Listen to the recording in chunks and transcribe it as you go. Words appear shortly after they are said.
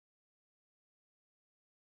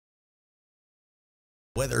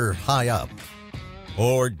Whether high up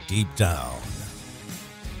or deep down.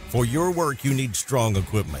 For your work, you need strong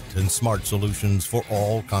equipment and smart solutions for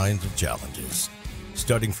all kinds of challenges,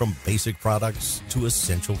 starting from basic products to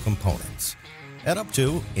essential components, and up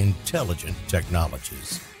to intelligent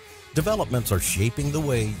technologies. Developments are shaping the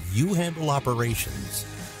way you handle operations.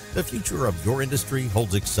 The future of your industry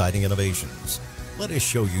holds exciting innovations. Let us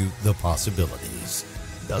show you the possibilities.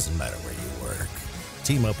 Doesn't matter where you work.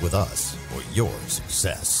 Team up with us for your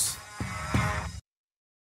success.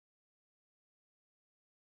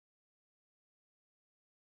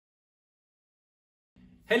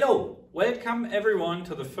 Hello, welcome everyone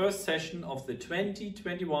to the first session of the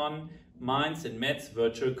 2021 Minds and Mets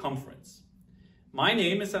Virtual Conference. My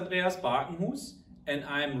name is Andreas Bakenhus and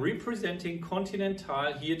I am representing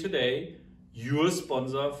Continental here today, your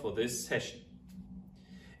sponsor for this session.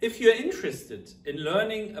 If you're interested in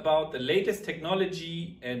learning about the latest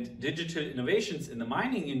technology and digital innovations in the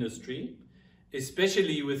mining industry,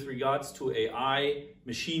 especially with regards to AI,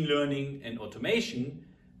 machine learning and automation,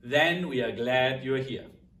 then we are glad you're here.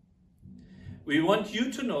 We want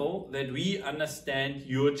you to know that we understand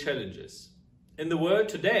your challenges. In the world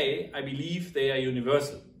today, I believe they are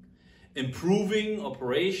universal. Improving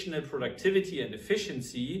operational productivity and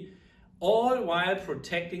efficiency, all while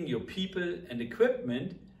protecting your people and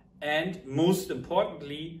equipment, and most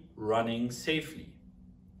importantly, running safely.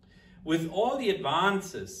 With all the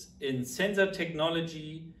advances in sensor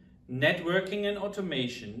technology, networking and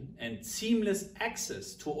automation, and seamless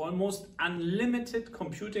access to almost unlimited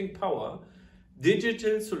computing power,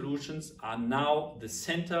 digital solutions are now the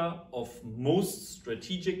center of most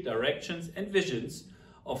strategic directions and visions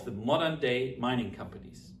of the modern-day mining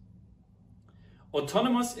companies.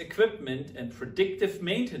 Autonomous equipment and predictive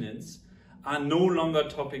maintenance are no longer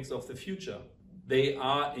topics of the future. They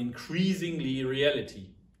are increasingly reality.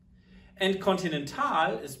 And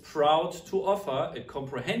Continental is proud to offer a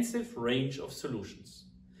comprehensive range of solutions.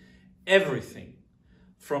 Everything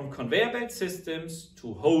from conveyor belt systems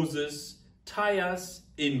to hoses, tires,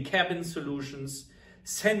 in-cabin solutions,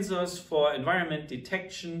 sensors for environment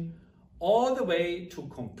detection, all the way to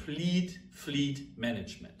complete fleet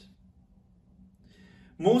management.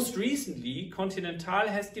 Most recently, Continental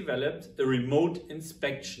has developed a remote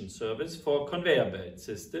inspection service for conveyor belt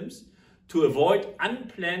systems to avoid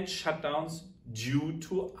unplanned shutdowns due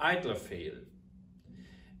to idler fail.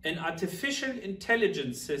 An artificial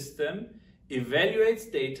intelligence system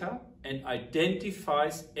evaluates data and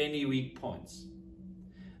identifies any weak points.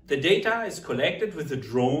 The data is collected with a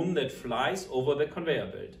drone that flies over the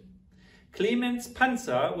conveyor belt. Clemens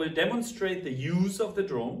Panzer will demonstrate the use of the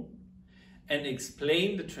drone and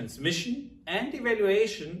explain the transmission and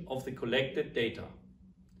evaluation of the collected data.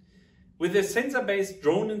 With a sensor-based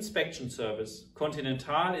drone inspection service,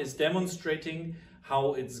 Continental is demonstrating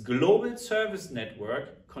how its global service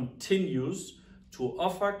network continues to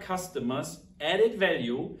offer customers added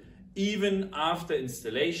value even after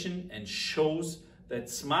installation, and shows that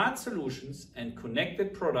smart solutions and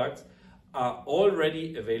connected products are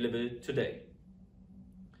already available today.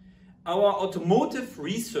 Our automotive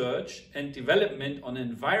research and development on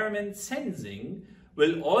environment sensing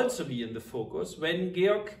will also be in the focus when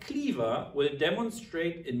Georg Cleaver will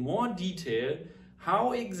demonstrate in more detail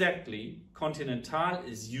how exactly Continental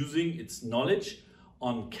is using its knowledge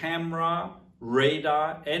on camera,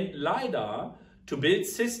 radar and LiDAR to build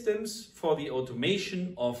systems for the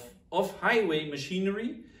automation of off-highway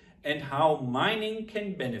machinery and how mining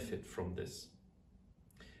can benefit from this.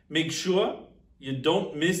 Make sure you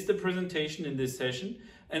don't miss the presentation in this session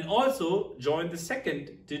and also join the second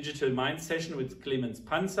Digital Mind session with Clemens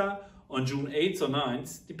Panzer on June 8th or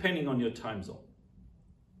 9th, depending on your time zone.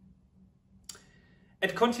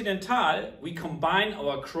 At Continental, we combine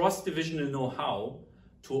our cross-divisional know-how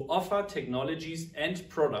to offer technologies and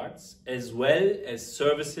products as well as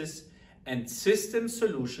services and system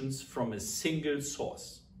solutions from a single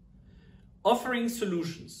source. Offering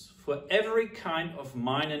solutions for every kind of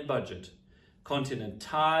mine and budget,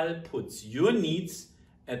 Continental puts your needs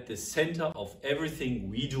at the center of everything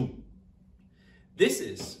we do. This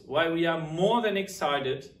is why we are more than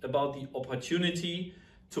excited about the opportunity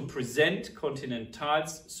to present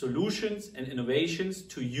Continental's solutions and innovations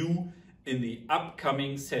to you in the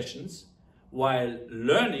upcoming sessions, while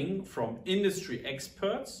learning from industry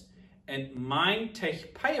experts and mine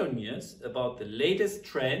tech pioneers about the latest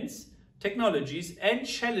trends, technologies and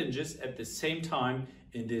challenges at the same time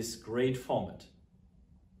in this great format.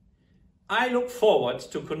 I look forward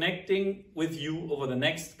to connecting with you over the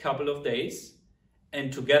next couple of days,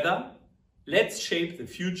 and together, let's shape the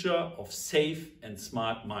future of safe and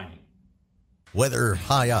smart mining. Whether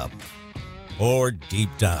high up or deep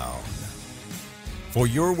down. For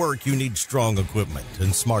your work, you need strong equipment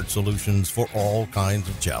and smart solutions for all kinds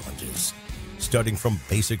of challenges, starting from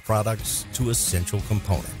basic products to essential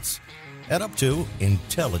components, and up to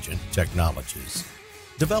intelligent technologies.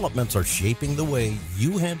 Developments are shaping the way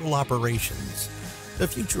you handle operations. The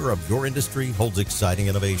future of your industry holds exciting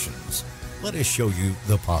innovations. Let us show you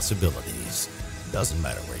the possibilities. Doesn't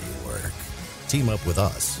matter where you work. Team up with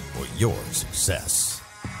us for your success.